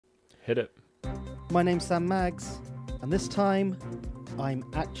Hit it. My name's Sam Maggs, and this time, I'm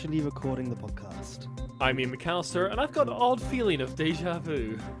actually recording the podcast. I'm Ian McAllister, and I've got an odd feeling of deja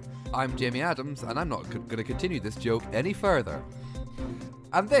vu. I'm Jamie Adams, and I'm not going to continue this joke any further.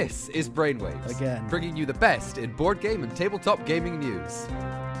 And this is Brainwaves, Again. bringing you the best in board game and tabletop gaming news.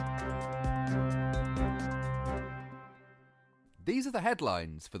 These are the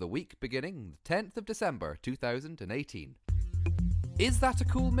headlines for the week beginning the 10th of December 2018. Is that a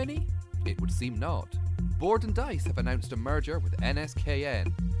cool mini? It would seem not. Board and Dice have announced a merger with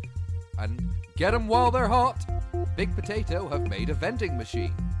NSKN. And get 'em while they're hot! Big Potato have made a vending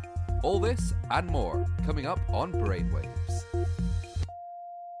machine. All this and more coming up on Brainwaves.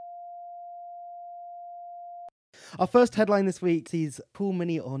 Our first headline this week sees Cool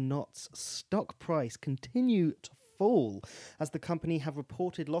Mini or Not's stock price continue to fall as the company have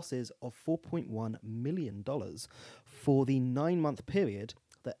reported losses of $4.1 million for the 9-month period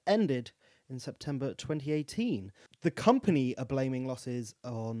that ended in September 2018. The company are blaming losses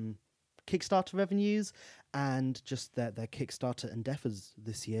on Kickstarter revenues and just their Kickstarter endeavours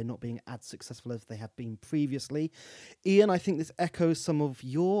this year not being as successful as they have been previously. Ian, I think this echoes some of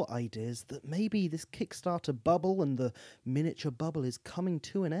your ideas that maybe this Kickstarter bubble and the miniature bubble is coming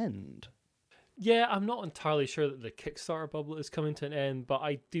to an end. Yeah, I'm not entirely sure that the Kickstarter bubble is coming to an end, but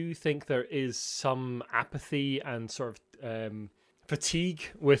I do think there is some apathy and sort of fatigue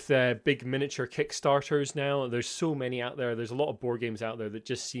with big miniature Kickstarters now. There's so many out there. There's a lot of board games out there that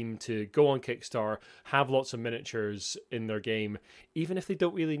just seem to go on Kickstarter, have lots of miniatures in their game, even if they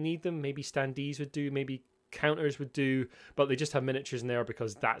don't really need them. Maybe standees would do, maybe counters would do, but they just have miniatures in there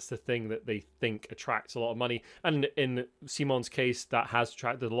because that's the thing that they think attracts a lot of money. And in Cmon's case, that has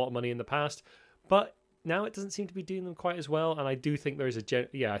attracted a lot of money in the past, but now it doesn't seem to be doing them quite as well. And I do think there is I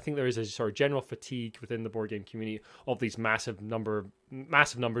think there is a sort of general fatigue within the board game community of these massive numbers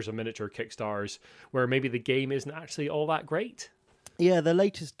of miniature Kickstarters where maybe the game isn't actually all that great. Yeah, the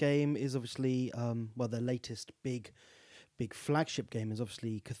latest game is obviously the latest big flagship game is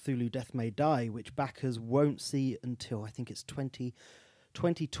obviously Cthulhu Death May Die, which backers won't see until I think it's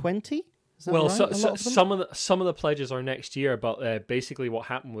 2020. Well, right? some of the pledges are next year, but basically what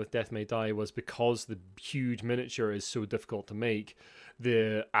happened with Death May Die was because the huge miniature is so difficult to make,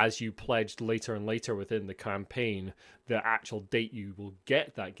 as you pledged later and later within the campaign, the actual date you will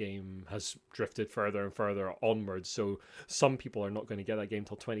get that game has drifted further and further onwards. So some people are not going to get that game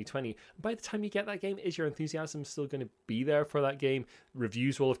till 2020. By the time you get that game, is your enthusiasm still going to be there for that game?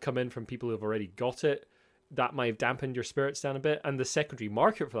 Reviews will have come in from people who have already got it. That might have dampened your spirits down a bit, and the secondary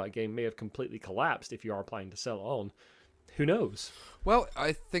market for that game may have completely collapsed if you are planning to sell it on. Who knows? Well,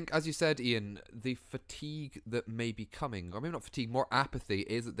 I think, as you said, Ian, the fatigue that may be coming, or maybe not fatigue, more apathy,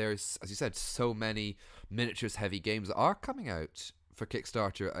 is that there's, as you said, so many miniatures-heavy games that are coming out for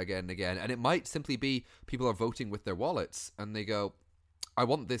Kickstarter again and again, and it might simply be people are voting with their wallets, and they go, I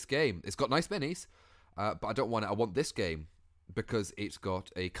want this game. It's got nice minis, but I don't want it. I want this game because it's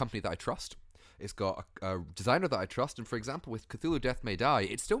got a company that I trust. It's got a designer that I trust, and for example, with Cthulhu Death May Die,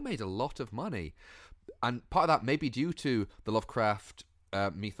 it still made a lot of money. And part of that may be due to the Lovecraft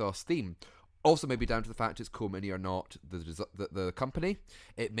mythos theme. Also may be down to the fact it's Cool Mini or not the company.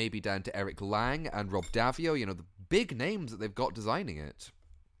 It may be down to Eric Lang and Rob Davio, the big names that they've got designing it.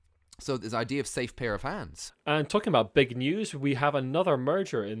 So this idea of safe pair of hands. And talking about big news, we have another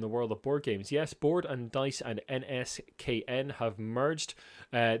merger in the world of board games. Yes, Board and Dice and NSKN have merged.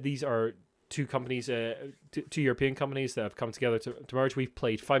 These are two companies, two European companies that have come together to merge. We've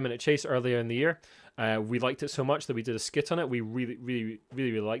played 5 Minute Chase earlier in the year. We liked it so much that we did a skit on it. We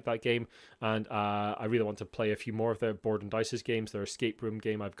really liked that game, and I really want to play a few more of their Board and Dice's games. Their escape room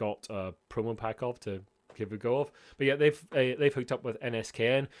game I've got a promo pack of to give a go of. But yeah, they've hooked up with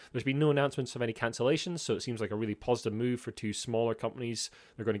NSKN. There's been no announcements of any cancellations, so it seems like a really positive move for two smaller companies.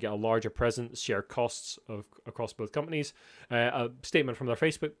 They're going to get a larger presence, share costs across both companies. A statement from their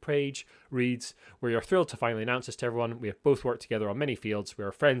Facebook page reads, "We are thrilled to finally announce this to everyone. We have both worked together on many fields. We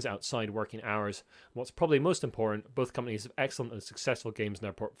are friends outside working hours. What's probably most important, both companies have excellent and successful games in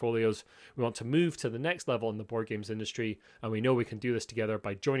their portfolios. We want to move to the next level in the board games industry, and we know we can do this together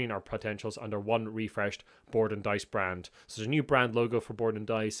by joining our potentials under one refreshed Board and Dice brand." So there's a new brand logo for Board and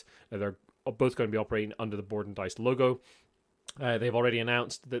Dice. They're both going to be operating under the Board and Dice logo. They've already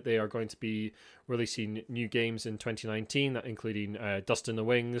announced that they are going to be releasing new games in 2019, including Dust in the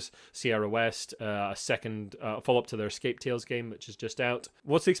Wings, Sierra West, a second follow-up to their Escape Tales game, which is just out.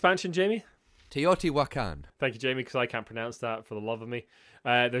 What's the expansion, Jamie? Teotihuacan. Thank you, Jamie, because I can't pronounce that for the love of me.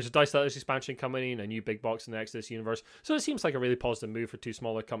 There's a Dice Atlas expansion coming in, a new big box in the Exodus universe. So it seems like a really positive move for two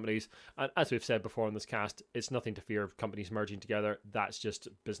smaller companies. And as we've said before on this cast, it's nothing to fear of companies merging together. That's just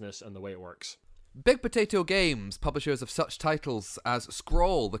business and the way it works. Big Potato Games, publishers of such titles as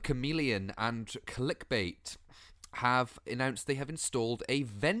Scroll, The Chameleon, and Clickbait, have announced they have installed a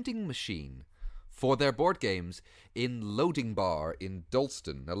vending machine for their board games in Loading Bar in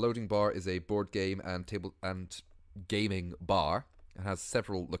Dalston. Now, Loading Bar is a board game and table and gaming bar. It has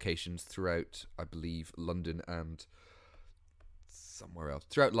several locations throughout, I believe, London and somewhere else.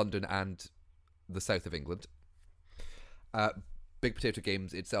 Throughout London and the south of England. Big Potato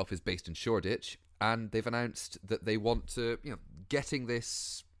Games itself is based in Shoreditch, and they've announced that they want to, getting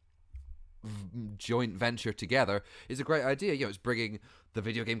this joint venture together is a great idea. It's bringing the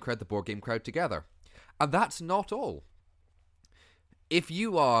video game crowd, the board game crowd together. And that's not all. If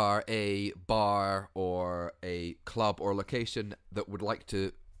you are a bar or a club or location that would like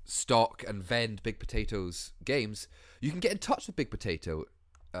to stock and vend Big Potato's games, you can get in touch with Big Potato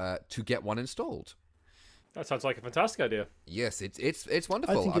to get one installed. That sounds like a fantastic idea. Yes, it's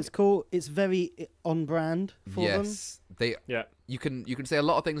wonderful. I think it's cool. It's very on brand for them. Yes, you can say a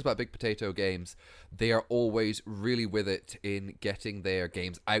lot of things about Big Potato Games. They are always really with it in getting their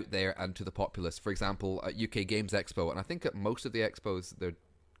games out there and to the populace. For example, at UK Games Expo, and I think at most of the expos they're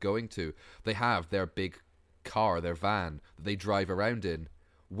going to, they have their big car, their van that they drive around in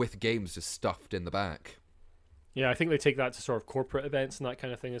with games just stuffed in the back. Yeah, I think they take that to sort of corporate events and that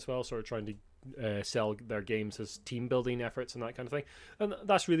kind of thing as well, sort of trying to sell their games as team building efforts and that kind of thing, and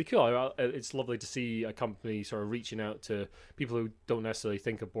that's really cool. It's lovely to see a company sort of reaching out to people who don't necessarily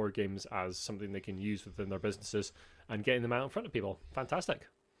think of board games as something they can use within their businesses and getting them out in front of people. Fantastic.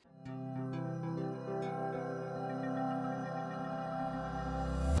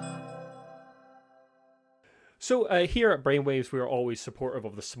 So here at Brainwaves, we are always supportive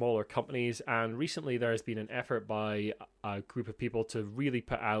of the smaller companies, and recently there has been an effort by a group of people to really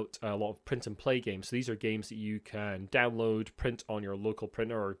put out a lot of print and play games. So these are games that you can download, print on your local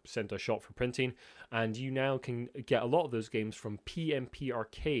printer, or send to a shop for printing, and you now can get a lot of those games from PMP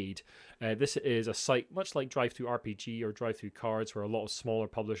Arcade. This is a site much like Drive-Thru RPG or Drive-Thru Cards, where a lot of smaller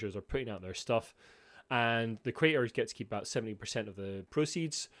publishers are putting out their stuff, and the creators get to keep about 70% of the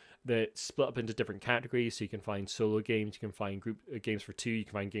proceeds. That's split up into different categories, so you can find solo games, you can find group games for two, you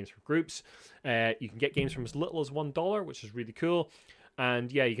can find games for groups. You can get games from as little as $1, which is really cool.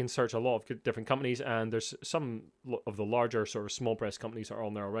 And yeah, you can search a lot of different companies, and there's some of the larger sort of small press companies that are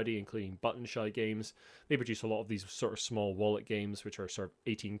on there already, including Button Shy Games. They produce a lot of these sort of small wallet games, which are sort of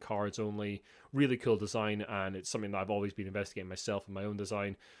 18 cards only. Really cool design, and it's something that I've always been investigating myself in my own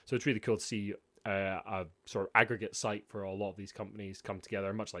design. So it's really cool to see a sort of aggregate site for a lot of these companies come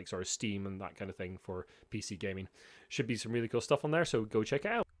together, much like sort of Steam and that kind of thing for PC gaming. Should be some really cool stuff on there, so go check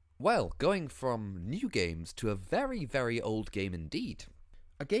it out. Well, going from new games to a very, very old game indeed.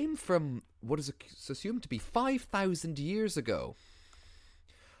 A game from what is assumed to be 5,000 years ago.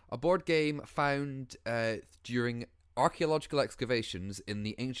 A board game found during archaeological excavations in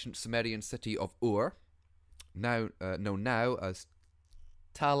the ancient Sumerian city of Ur, known now as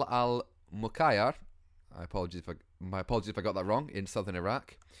Tal al-Mukayyar. My apologies if I got that wrong, in southern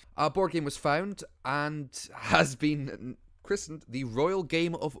Iraq. Our board game was found and has been christened the Royal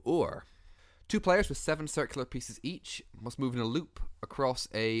Game of Ur. 2 players with 7 circular pieces each must move in a loop across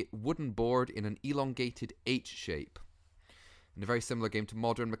a wooden board in an elongated H shape. In a very similar game to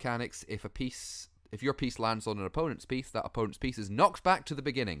modern mechanics, if your piece lands on an opponent's piece, that opponent's piece is knocked back to the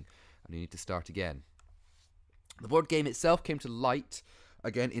beginning, and you need to start again. The board game itself came to light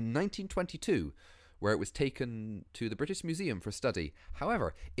again in 1922, where it was taken to the British Museum for study.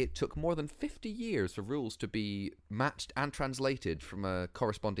 However, it took more than 50 years for rules to be matched and translated from a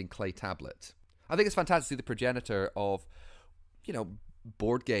corresponding clay tablet. I think it's fantastic to see the progenitor of,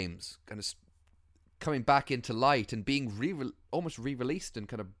 board games kind of coming back into light and being almost re-released and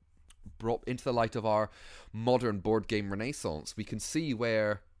kind of brought into the light of our modern board game renaissance. We can see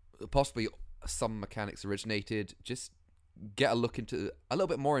where possibly some mechanics originated. Just get a little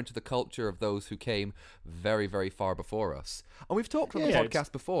bit more into the culture of those who came very, very far before us. And we've talked on the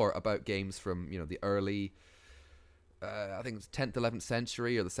podcast before about games from, the early, I think it's 10th, 11th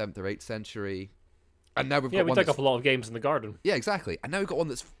century or the 7th or 8th century. And now we've got we take up a lot of games in the garden. Yeah, exactly. And now we've got one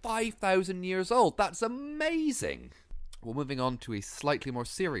that's 5,000 years old. That's amazing. Well, moving on to a slightly more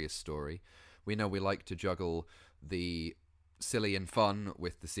serious story. We know we like to juggle the silly and fun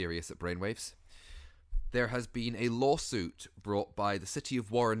with the serious at Brainwaves. There has been a lawsuit brought by the City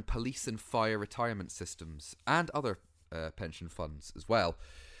of Warren Police and Fire Retirement Systems and other pension funds as well,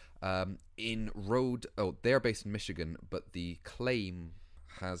 They're based in Michigan, but the claim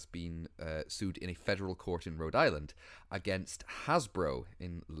has been sued in a federal court in Rhode Island against Hasbro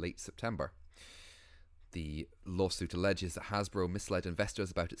in late September. The lawsuit alleges that Hasbro misled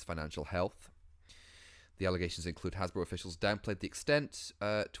investors about its financial health. The allegations include Hasbro officials downplayed the extent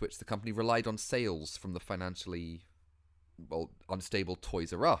to which the company relied on sales from the financially unstable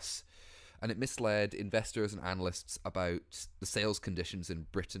Toys R Us, and it misled investors and analysts about the sales conditions in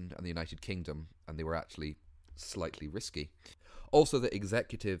Britain and the United Kingdom, and they were actually slightly risky. Also, that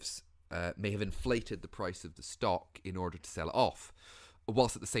executives may have inflated the price of the stock in order to sell it off,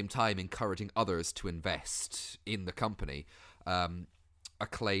 whilst at the same time encouraging others to invest in the company. A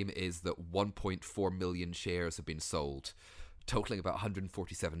claim is that 1.4 million shares have been sold, totaling about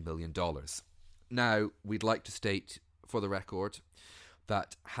 $147 million. Now, we'd like to state, for the record,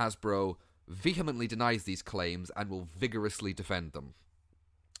 that Hasbro vehemently denies these claims and will vigorously defend them.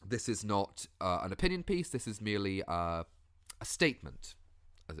 This is not an opinion piece, this is merely a statement,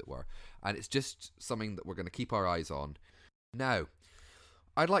 as it were. And it's just something that we're going to keep our eyes on. Now,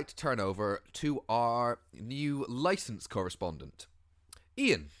 I'd like to turn over to our new license correspondent,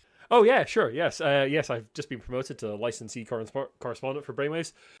 Ian. Oh, yeah, sure, yes. Yes, I've just been promoted to licensee correspondent for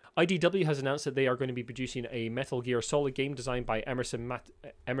Brainwaves. IDW has announced that they are going to be producing a Metal Gear Solid game designed by Emerson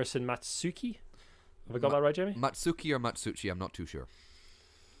Matsuki. Have I got that right, Jamie? Matsuki or Matsuchi, I'm not too sure.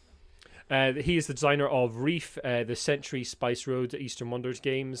 He is the designer of Reef, the Century Spice Road Eastern Wonders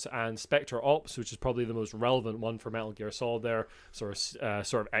games, and Spectre Ops, which is probably the most relevant one for Metal Gear Solid there, sort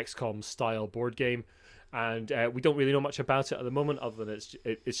of XCOM style board game. And we don't really know much about it at the moment, other than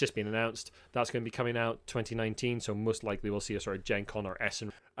it's just been announced. That's going to be coming out 2019, so most likely we'll see a sort of Gen Con or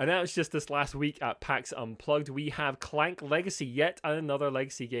Essen. Announced just this last week at PAX Unplugged, we have Clank Legacy, yet another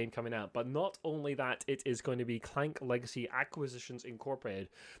Legacy game coming out. But not only that, it is going to be Clank Legacy Acquisitions Incorporated.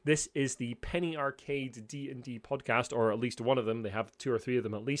 This is the Penny Arcade D&D podcast, or at least one of them. They have 2 or 3 of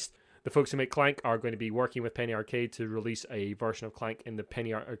them at least. The folks who make Clank are going to be working with Penny Arcade to release a version of Clank in the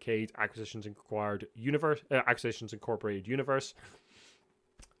Penny Arcade Acquisitions Incorporated universe.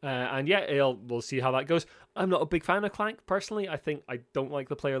 And yeah, we'll see how that goes. I'm not a big fan of Clank, personally. I don't like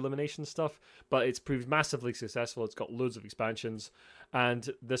the player elimination stuff, but it's proved massively successful. It's got loads of expansions, and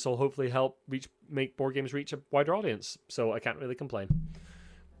this will hopefully help make board games reach a wider audience. So I can't really complain.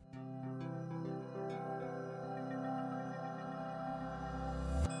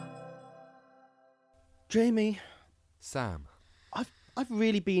 Jamie, Sam, I've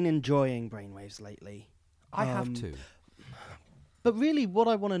really been enjoying Brainwaves lately. I have too. But really, what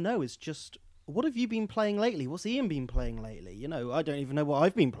I want to know is just, what have you been playing lately? What's Ian been playing lately? You know, I don't even know what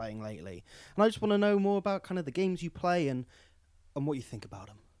I've been playing lately. And I just want to know more about kind of the games you play and what you think about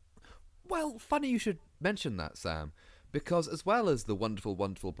them. Well, funny you should mention that, Sam, because as well as the wonderful,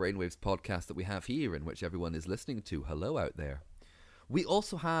 wonderful Brainwaves podcast that we have here, in which everyone is listening to, hello out there, we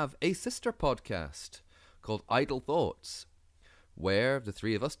also have a sister podcast called Idle Thoughts, where the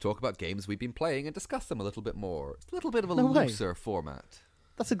 3 of us talk about games we've been playing and discuss them a little bit more. It's a little bit of a looser format.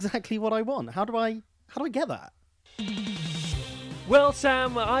 That's exactly what I want. How do I get that? Well,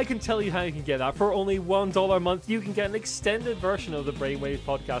 Sam, I can tell you how you can get that. For only $1 a month, you can get an extended version of the Brainwaves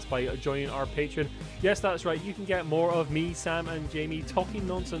podcast by joining our Patreon. Yes, that's right. You can get more of me, Sam, and Jamie talking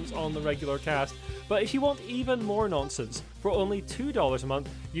nonsense on the regular cast. But if you want even more nonsense, for only $2 a month,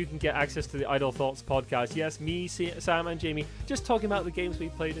 you can get access to the Idle Thoughts podcast. Yes, me, Sam, and Jamie just talking about the games we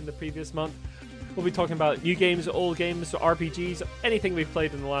played in the previous month. We'll be talking about new games, old games, RPGs, anything we've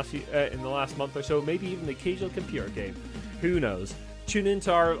played in the last month or so, maybe even the occasional computer game. Who knows? Tune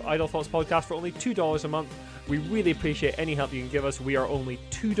into our Idle Thoughts podcast for only $2 a month. We really appreciate any help you can give us. We are only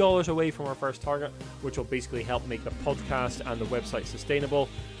 $2 away from our first target, which will basically help make the podcast and the website sustainable.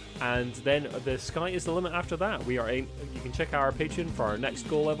 And then the sky is the limit after that. You can check out our Patreon for our next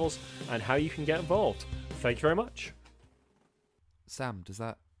goal levels and how you can get involved. Thank you very much. Sam, does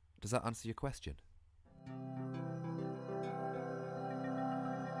that answer your question?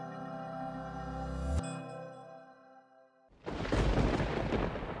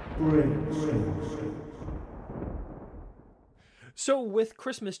 So, with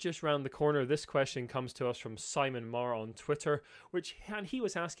Christmas just round the corner, this question comes to us from Simon Marr on Twitter, and he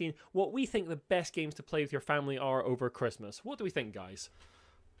was asking what we think the best games to play with your family are over Christmas. What do we think, guys?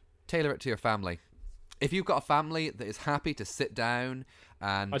 Tailor it to your family. If you've got a family that is happy to sit down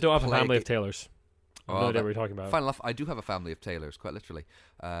and I don't have a family of tailors. I have no idea what you're talking about. Fine enough, I do have a family of tailors, quite literally.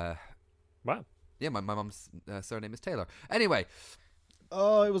 Wow. Yeah, my mum's surname is Taylor. Anyway,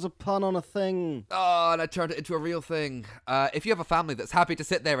 Oh, it was a pun on a thing. Oh, and I turned it into a real thing. If you have a family that's happy to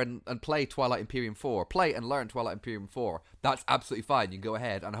sit there and play Twilight Imperium 4, play and learn Twilight Imperium 4, that's absolutely fine. You can go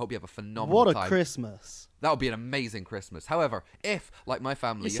ahead, and I hope you have a phenomenal What a time. Christmas. That would be an amazing Christmas. However, if, like my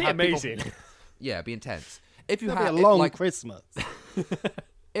family... You say have amazing. People, yeah, it'd be intense. If you That'd have be a long like, Christmas.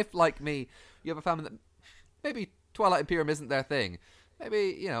 if, like me, you have a family that maybe Twilight Imperium isn't their thing,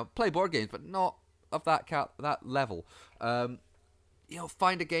 maybe, play board games, but not of that level.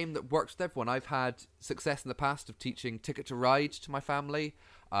 Find a game that works with everyone. I've had success in the past of teaching Ticket to Ride to my family,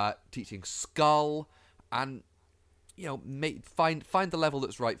 teaching Skull, and find the level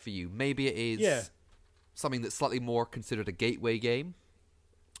that's right for you. Maybe it is something that's slightly more considered a gateway game.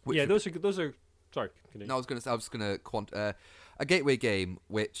 Those are. Sorry. Continue. No, I was gonna a gateway game,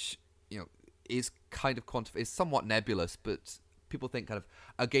 which is kind of is somewhat nebulous, but people think kind of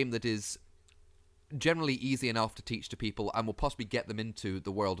a game that is generally easy enough to teach to people and will possibly get them into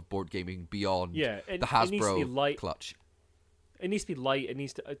the world of board gaming beyond the Hasbro clutch. It needs to be light. It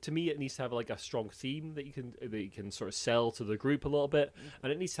needs to me. It needs to have like a strong theme that you can sort of sell to the group a little bit,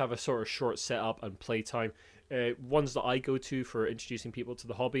 and it needs to have a sort of short setup and play time. Ones that I go to for introducing people to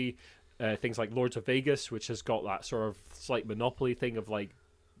the hobby, things like Lords of Vegas, which has got that sort of slight Monopoly thing of like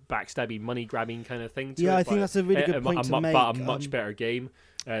backstabbing, money grabbing kind of thing to it. I think that's a really good point to make. But a much better game.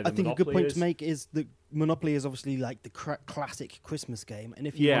 I think Monopoly a good point to make is that Monopoly is obviously like the classic Christmas game, and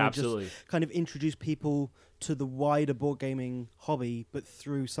if you want to just kind of introduce people to the wider board gaming hobby, but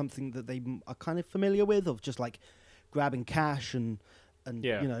through something that they are kind of familiar with, of just like grabbing cash and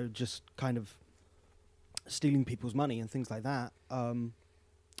just kind of stealing people's money and things like that.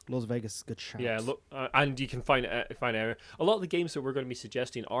 Las Vegas is a good shout. Yeah, look, and you can find area. A lot of the games that we're going to be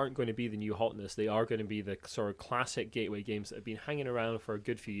suggesting aren't going to be the new hotness. They are going to be the sort of classic gateway games that have been hanging around for a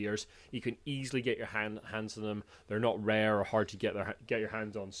good few years. You can easily get your hands on them. They're not rare or hard to get your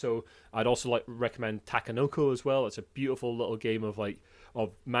hands on. So I'd also recommend Takanoko as well. It's a beautiful little game of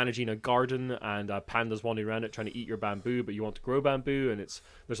managing a garden and pandas wandering around it trying to eat your bamboo, but you want to grow bamboo, and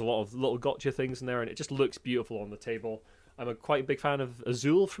there's a lot of little gotcha things in there, and it just looks beautiful on the table. I'm quite a big fan of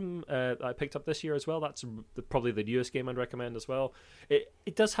Azul from that I picked up this year as well. That's probably the newest game I'd recommend as well.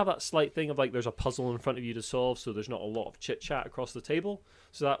 It does have that slight thing of like there's a puzzle in front of you to solve, so there's not a lot of chit chat across the table.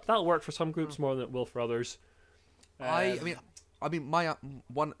 So that'll work for some groups more than it will for others. I mean, my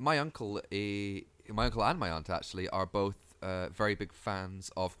uncle and my aunt actually are both very big fans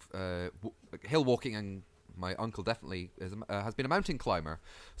of hill walking, and my uncle definitely has been a mountain climber.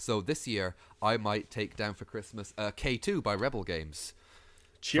 So this year, I might take down for Christmas K2 by Rebel Games.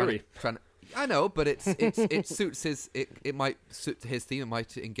 Cheery. I know, but it suits it might suit his theme. It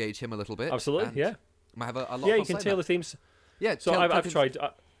might engage him a little bit. Absolutely, yeah. Might have a lot. Yeah, you can tailor themes. Yeah. So I've tried.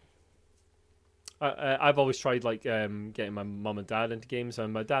 I've always tried getting my mum and dad into games,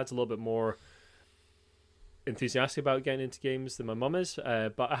 and my dad's a little bit more enthusiastic about getting into games than my mum is,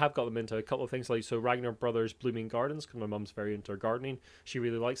 but I have got them into a couple of things Ragnar Brothers Blooming Gardens, because my mum's very into gardening. She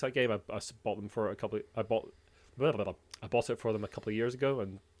really likes that game. I bought them for I bought it for them a couple of years ago,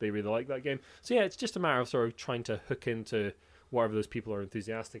 and they really like that game. So yeah, it's just a matter of sort of trying to hook into whatever those people are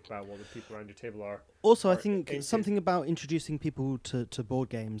enthusiastic about, what the people around your table are. Also, I think something about introducing people to board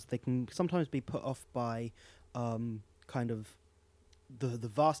games, they can sometimes be put off by kind of the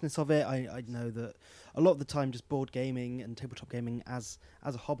vastness of it. I know that a lot of the time just board gaming and tabletop gaming as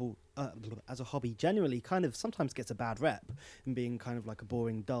a hobby generally kind of sometimes gets a bad rep in being kind of like a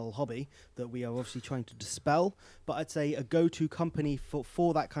boring, dull hobby that we are obviously trying to dispel. But I'd say a go-to company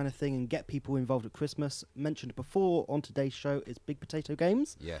for that kind of thing and get people involved at Christmas, mentioned before on today's show, is Big Potato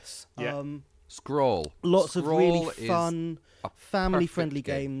Games. Yes. Scroll. Lots of really fun, family-friendly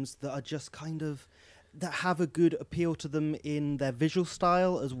games that are just kind of that have a good appeal to them in their visual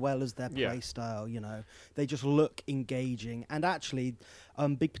style as well as their play style. They just look engaging. And actually,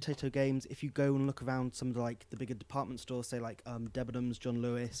 Big Potato Games, if you go and look around some of the bigger department stores, say like Debenhams, John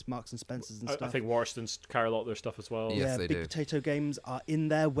Lewis, Marks and Spencers and stuff. I think Warston's carry a lot of their stuff as well. Yes, they Big do. Potato Games are in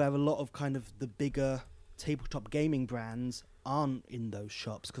there, where a lot of kind of the bigger tabletop gaming brands aren't in those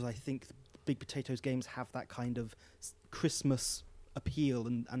shops, because I think Big Potatoes Games have that kind of Christmas appeal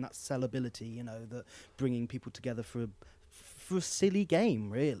and that sellability, that bringing people together for a silly game,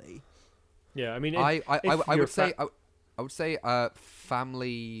 really. Yeah, I mean, I would say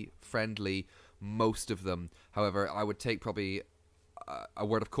family friendly, most of them. However, I would take probably a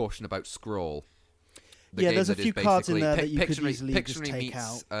word of caution about Scroll. There's a few cards in there that you could easily just take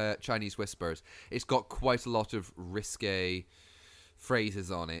out. Chinese Whispers. It's got quite a lot of risque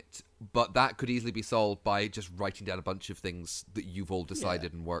phrases on it, but that could easily be solved by just writing down a bunch of things that you've all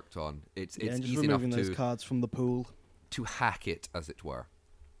decided and worked on. It's and just easy enough removing to those cards from the pool. to hack it, as it were.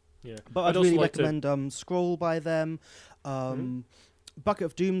 Yeah, But I'd really recommend Scroll by them. Bucket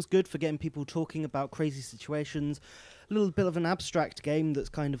of Doom's good for getting people talking about crazy situations. A little bit of an abstract game that's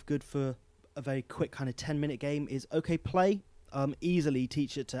kind of good for a very quick kind of 10-minute game is OK Play. Easily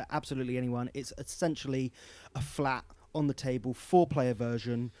teach it to absolutely anyone. It's essentially a flat on the table 4-player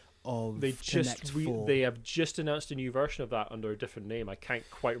version of Connect 4. They have just announced a new version of that under a different name. I can't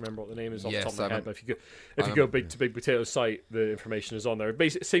quite remember what the name is off the top of my head, but if you go to Big Potato's site, the information is on there.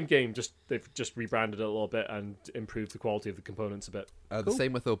 Basically, same game, they've just rebranded it a little bit and improved the quality of the components a bit. Cool. The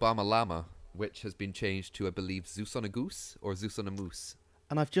same with Obama Llama, which has been changed to, I believe, Zeus on a Goose or Zeus on a Moose.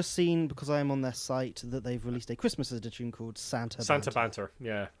 And I've just seen, because I am on their site, that they've released a Christmas edition called Santa Banter,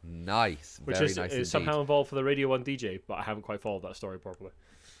 yeah. Nice. Which Very is, nice is somehow involved for the Radio 1 DJ, but I haven't quite followed that story properly.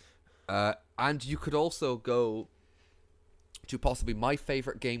 And you could also go to possibly my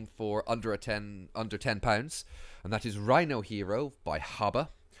favourite game for under £10, and that is Rhino Hero by Haba.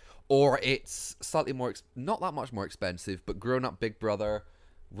 Or it's slightly more, not that much more expensive, but Grown Up Big Brother,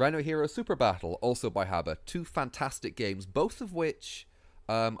 Rhino Hero Super Battle, also by Haba. 2 fantastic games, both of which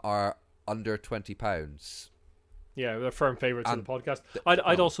are under £20. Yeah, they're firm favourites of the podcast.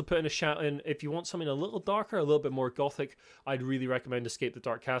 I'd also put in a shout in, if you want something a little darker, a little bit more gothic, I'd really recommend Escape the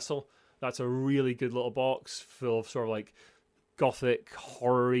Dark Castle. That's a really good little box full of sort of like gothic,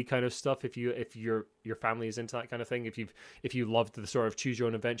 horror-y kind of stuff. If your family is into that kind of thing, if you loved the sort of choose your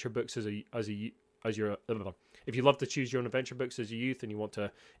own adventure books if you love to choose your own adventure books as a youth and you want to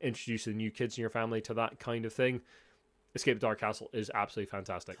introduce the new kids in your family to that kind of thing, Escape the Dark Castle is absolutely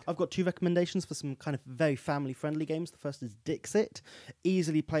fantastic. I've got 2 recommendations for some kind of very family-friendly games. The first is Dixit.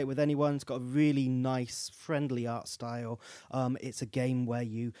 Easily play it with anyone. It's got a really nice, friendly art style. It's a game where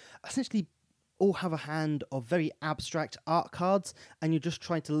you essentially all have a hand of very abstract art cards, and you're just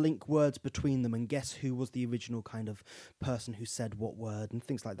trying to link words between them and guess who was the original kind of person who said what word and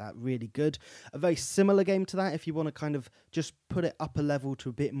things like that. Really good. A very similar game to that, if you want to kind of just put it up a level to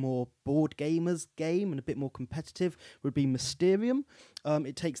a bit more board gamers game and a bit more competitive, would be Mysterium.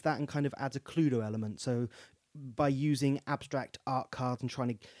 It takes that and kind of adds a Cluedo element. So by using abstract art cards and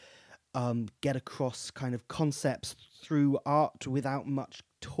trying to get across kind of concepts through art without much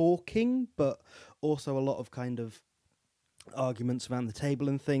talking, but also a lot of kind of arguments around the table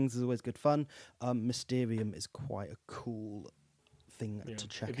and things is always good fun. Mysterium is quite a cool thing to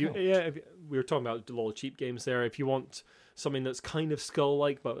check out. We were talking about a lot of cheap games there. If you want something that's kind of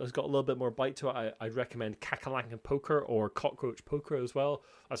skull-like but has got a little bit more bite to it, I'd recommend Kakalaka Poker or Cockroach Poker as well.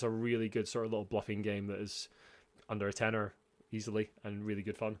 That's a really good sort of little bluffing game that is under a tenner easily and really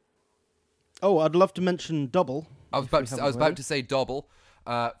good fun. Oh, I'd love to mention Double. I was about to say Double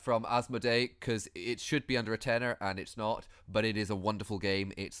from Asmodee, because it should be under a tenner and it's not, but it is a wonderful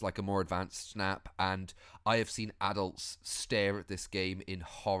game. It's like a more advanced Snap, and I have seen adults stare at this game in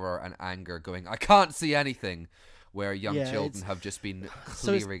horror and anger going, I can't see anything, where young children have just been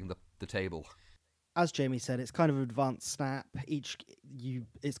clearing the table. As Jamie said, it's kind of an advanced Snap.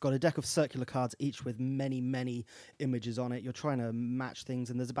 It's got a deck of circular cards, each with many, many images on it. You're trying to match things,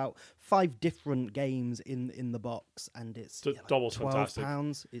 and there's about 5 different games in the box, and it's Double's £12.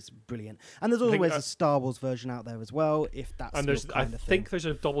 fantastic. It's brilliant. And there's always a Star Wars version out there as well, if that's and your kind of thing. I think there's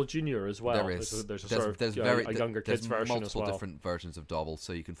a Double Junior as well. There is. There's a younger kids version as well. There's multiple different versions of Double,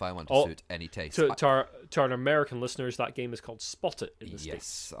 so you can find one to suit any taste. To our American listeners, that game is called Spot It in the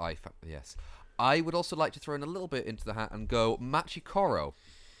States. Yes. I would also like to throw in a little bit into the hat and go Machikoro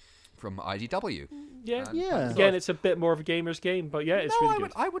from IDW. Yeah. Again, it's a bit more of a gamer's game, but yeah, it's really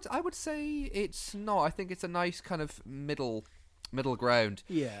good. I would say it's not. I think it's a nice kind of middle ground.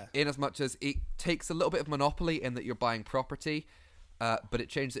 Yeah. In as much as it takes a little bit of Monopoly in that you're buying property, but it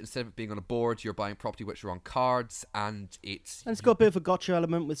changes it. Instead of it being on a board, you're buying property which are on cards, and it's got a bit of a gotcha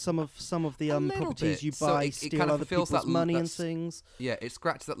element with some of the properties you buy, it steal kind of other fulfills people's that money and things. Yeah, it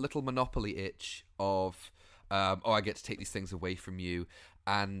scratches that little Monopoly itch of, I get to take these things away from you,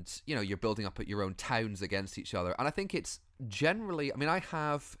 and you're building up your own towns against each other. And I think it's generally, I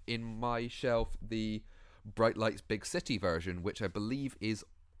have in my shelf the Bright Lights Big City version, which I believe is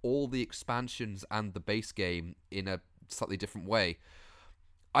all the expansions and the base game in a slightly different way.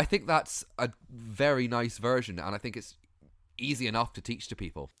 I think that's a very nice version, and I think it's easy enough to teach to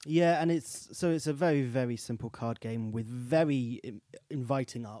people. Yeah, and it's a very, very simple card game with very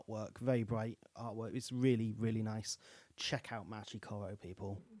inviting artwork, very bright artwork. It's really, really nice. Check out Machikoro,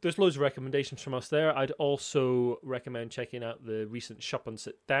 people. There's loads of recommendations from us there. I'd also recommend checking out the recent Shop and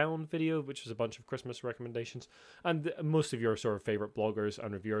Sit Down video, which was a bunch of Christmas recommendations. And most of your sort of favorite bloggers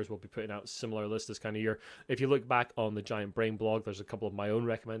and reviewers will be putting out similar lists this kind of year. If you look back on the Giant Brain blog, there's a couple of my own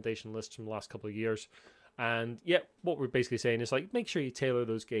recommendation lists from the last couple of years. And yeah, what we're basically saying is like, make sure you tailor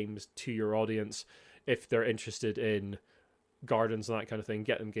those games to your audience. If they're interested in gardens and that kind of thing,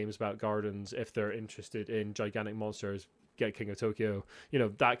 get them games about gardens. If they're interested in gigantic monsters, get King of Tokyo. You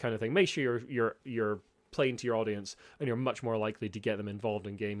know, that kind of thing. Make sure you're playing to your audience, and you're much more likely to get them involved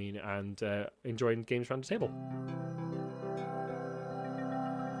in gaming and enjoying games around the table.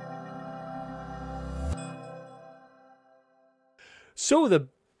 So the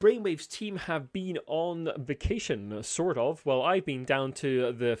Brainwaves team have been on vacation, sort of. Well, I've been down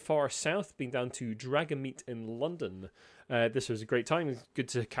to the far south, been down to Dragonmeet in London. This was a great time. It's good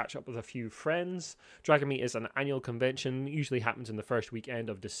to catch up with a few friends. Dragonmeet is an annual convention, usually happens in the first weekend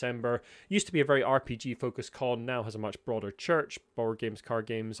of December. Used to be a very RPG-focused con, now has a much broader church, board games, card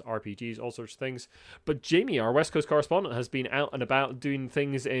games, RPGs, all sorts of things. But Jamie, our West Coast correspondent, has been out and about doing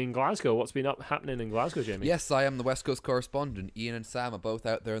things in Glasgow. What's been happening in Glasgow, Jamie? Yes, I am the West Coast correspondent. Ian and Sam are both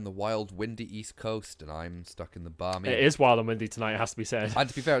out there in the wild, windy East Coast, and I'm stuck in the balmy... It is wild and windy tonight, it has to be said. And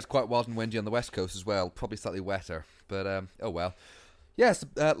to be fair, it's quite wild and windy on the West Coast as well. Probably slightly wetter. But, oh well. Yes,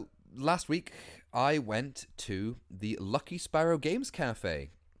 last week I went to the Lucky Sparrow Games Cafe,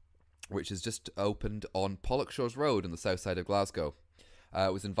 which has just opened on Pollokshaws Road in the south side of Glasgow. I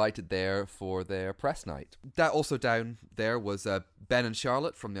was invited there for their press night. That also down there was Ben and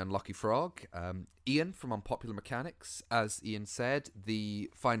Charlotte from The Unlucky Frog, Ian from Unpopular Mechanics, as Ian said, the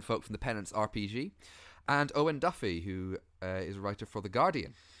fine folk from the Penance RPG, and Owen Duffy, who is a writer for The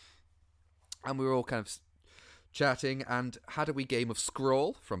Guardian. And we were all kind of chatting and had a wee game of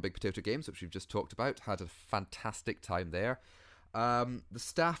Scroll from Big Potato Games, which we've just talked about. Had a fantastic time there. The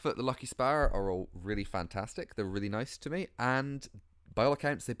staff at the Lucky Sparrow are all really fantastic. They're really nice to me, and by all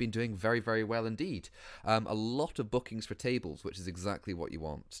accounts, they've been doing very, very well indeed. A lot of bookings for tables, which is exactly what you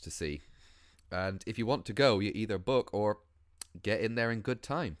want to see. And if you want to go, you either book or get in there in good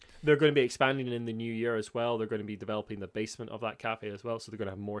time. They're going to be expanding in the new year as well. They're going to be developing the basement of that cafe as well, so they're going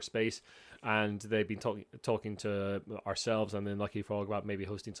to have more space. And they've been talking to ourselves and then Lucky Frog about maybe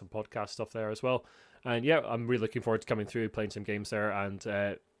hosting some podcast stuff there as well. And yeah, I'm really looking forward to coming through, playing some games there,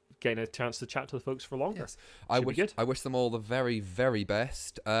 and getting a chance to chat to the folks for longer. Yes. I wish them all the very, very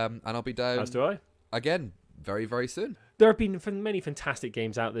best. And I'll be down. As do I. Again, very, very soon. There have been many fantastic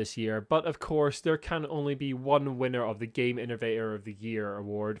games out this year, but of course there can only be one winner of the Game Innovator of the Year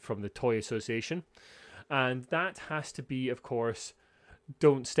award from the Toy Association, and that has to be, of course,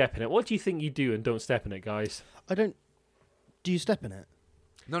 Don't Step in It. What do you think you do in Don't Step in It, guys? I don't... Do you step in it?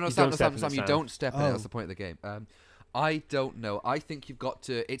 No, Sam, you don't step in it. That's the point of the game. I don't know. I think you've got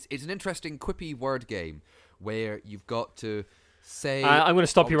to... It's an interesting quippy word game where you've got to... say... I'm going to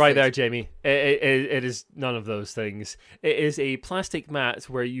stop you right there, Jamie. It is none of those things. It is a plastic mat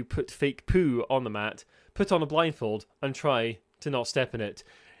where you put fake poo on the mat, put on a blindfold, and try to not step in it.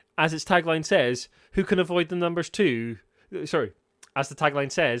 As its tagline says, who can avoid the numbers two... Sorry. As the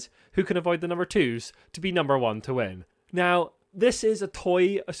tagline says, who can avoid the number twos to be number one to win? Now, this is a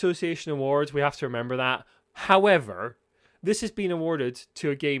Toy Association Awards. We have to remember that. However, this has been awarded to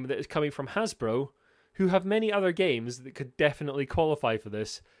a game that is coming from Hasbro, who have many other games that could definitely qualify for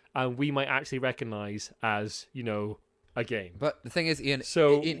this, and we might actually recognise as, you know, a game. But the thing is, Ian...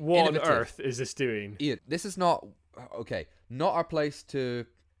 So what on earth is this doing? Ian, this is not... Okay, not our place to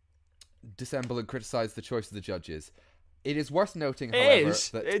dissemble and criticise the choice of the judges. It is worth noting, however...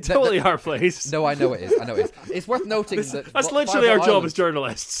 It's totally our place. No, I know it is. It's worth noting that... That's literally our job as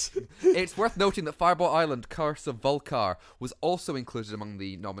journalists. It's worth noting that Fireball Island, Curse of Volcar, was also included among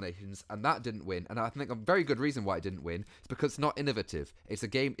the nominations, and that didn't win. And I think a very good reason why it didn't win is because it's not innovative. It's a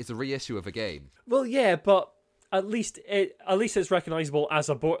game. It's a reissue of a game. Well, yeah, but at least it's recognizable as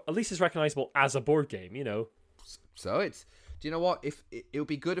a board. At least it's recognizable as a board game. You know. So it's... Do you know what? If it would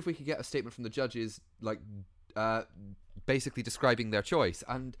be good if we could get a statement from the judges, like... basically describing their choice,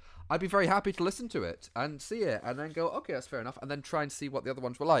 and I'd be very happy to listen to it and see it and then go, okay, that's fair enough, and then try and see what the other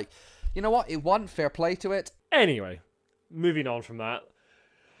ones were like. You know what? It won. Fair play to it. Anyway, moving on from that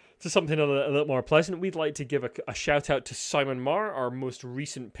to something a little more pleasant, we'd like to give a shout out to Simon Marr, our most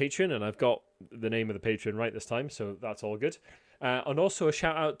recent patron, and I've got the name of the patron right this time, so that's all good. And also a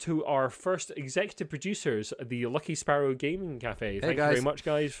shout out to our first executive producers, the Lucky Sparrow Gaming Cafe. Thank you very much,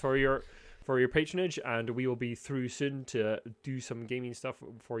 guys, for your patronage, and we will be through soon to do some gaming stuff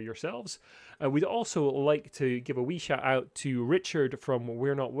for yourselves. We'd also like to give a wee shout out to Richard from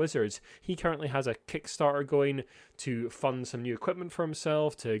We're Not Wizards. He currently has a Kickstarter going to fund some new equipment for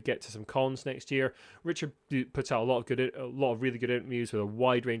himself to get to some cons next year. Richard puts out a lot of really good interviews with a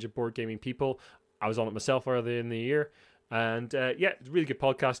wide range of board gaming people. I was on it myself earlier in the year, and yeah, it's a really good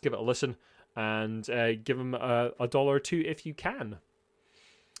podcast. Give it a listen, and give him $1 or $2 if you can.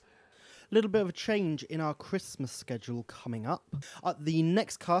 A little bit of a change in our Christmas schedule coming up. The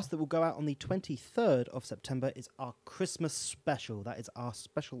next cast that will go out on the 23rd of September is our Christmas special. That is our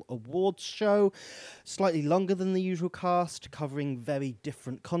special awards show. Slightly longer than the usual cast, covering very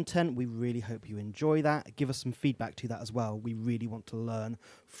different content. We really hope you enjoy that. Give us some feedback to that as well. We really want to learn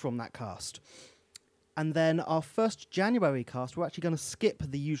from that cast. And then our first January cast, we're actually going to skip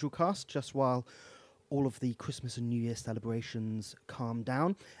the usual cast just while all of the Christmas and New Year celebrations calm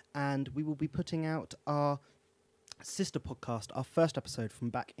down. And we will be putting out our sister podcast, our first episode from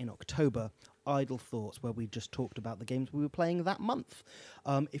back in October, Idle Thoughts, where we just talked about the games we were playing that month.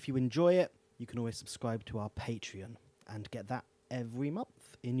 If you enjoy it, you can always subscribe to our Patreon and get that every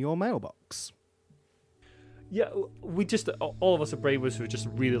month in your mailbox. Yeah, we just, all of us at Bravos would just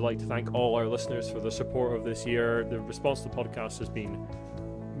really like to thank all our listeners for the support of this year. The response to the podcast has been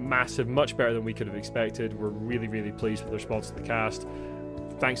massive, much better than we could have expected. We're really, really pleased with the response to the cast.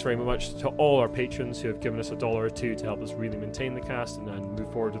 Thanks very much to all our patrons who have given us $1 or $2 to help us really maintain the cast and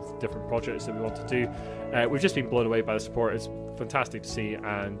move forward with different projects that we want to do. We've just been blown away by the support. It's fantastic to see,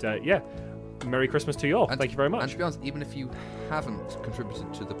 and yeah, Merry Christmas to you all. Thank you very much. And to be honest, even if you haven't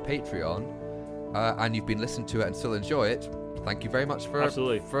contributed to the Patreon, and you've been listening to it and still enjoy it, thank you very much for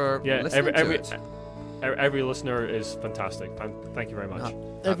listening to it. Every listener is fantastic. Thank you very much.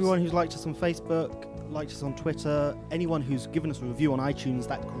 Everyone who's liked us on Facebook, liked us on Twitter, anyone who's given us a review on iTunes,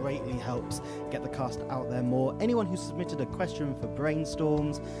 that greatly helps get the cast out there more. Anyone who's submitted a question for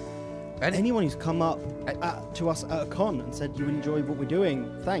Brainstorms, anyone who's come up to us at a con and said you enjoy what we're doing,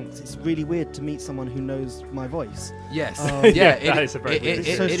 thanks. It's really weird to meet someone who knows my voice. Yes.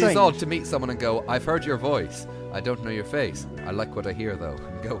 It is odd to meet someone and go, I've heard your voice. I don't know your face. I like what I hear, though.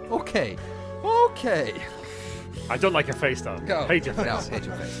 And go, okay. I don't like your face, though. Go. Hate your face. No, hate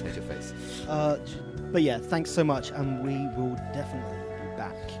your face. But yeah, thanks so much, and we will definitely be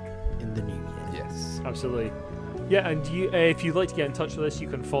back in the new year. Yes. Absolutely. Yeah, and if you'd like to get in touch with us, you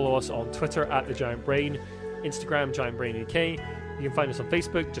can follow us on Twitter at The Giant Brain, Instagram, Giant Brain UK. You can find us on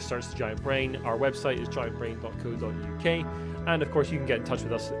Facebook, just search The Giant Brain. Our website is giantbrain.co.uk. And of course, you can get in touch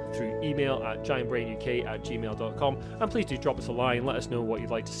with us through email at giantbrainuk@gmail.com. And please do drop us a line. Let us know what you'd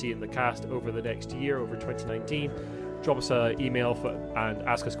like to see in the cast over the next year, over 2019. Drop us an email and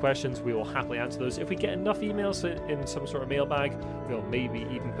ask us questions. We will happily answer those. If we get enough emails in some sort of mailbag, we'll maybe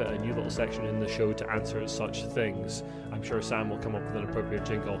even put a new little section in the show to answer such things. I'm sure Sam will come up with an appropriate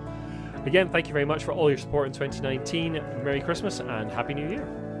jingle. Again, thank you very much for all your support in 2019. Merry Christmas and Happy New Year.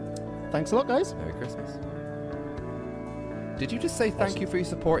 Thanks a lot, guys. Merry Christmas. Did you just say thank you for your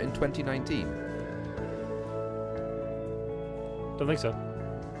support in 2019? Don't think so.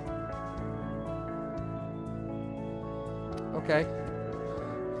 Okay.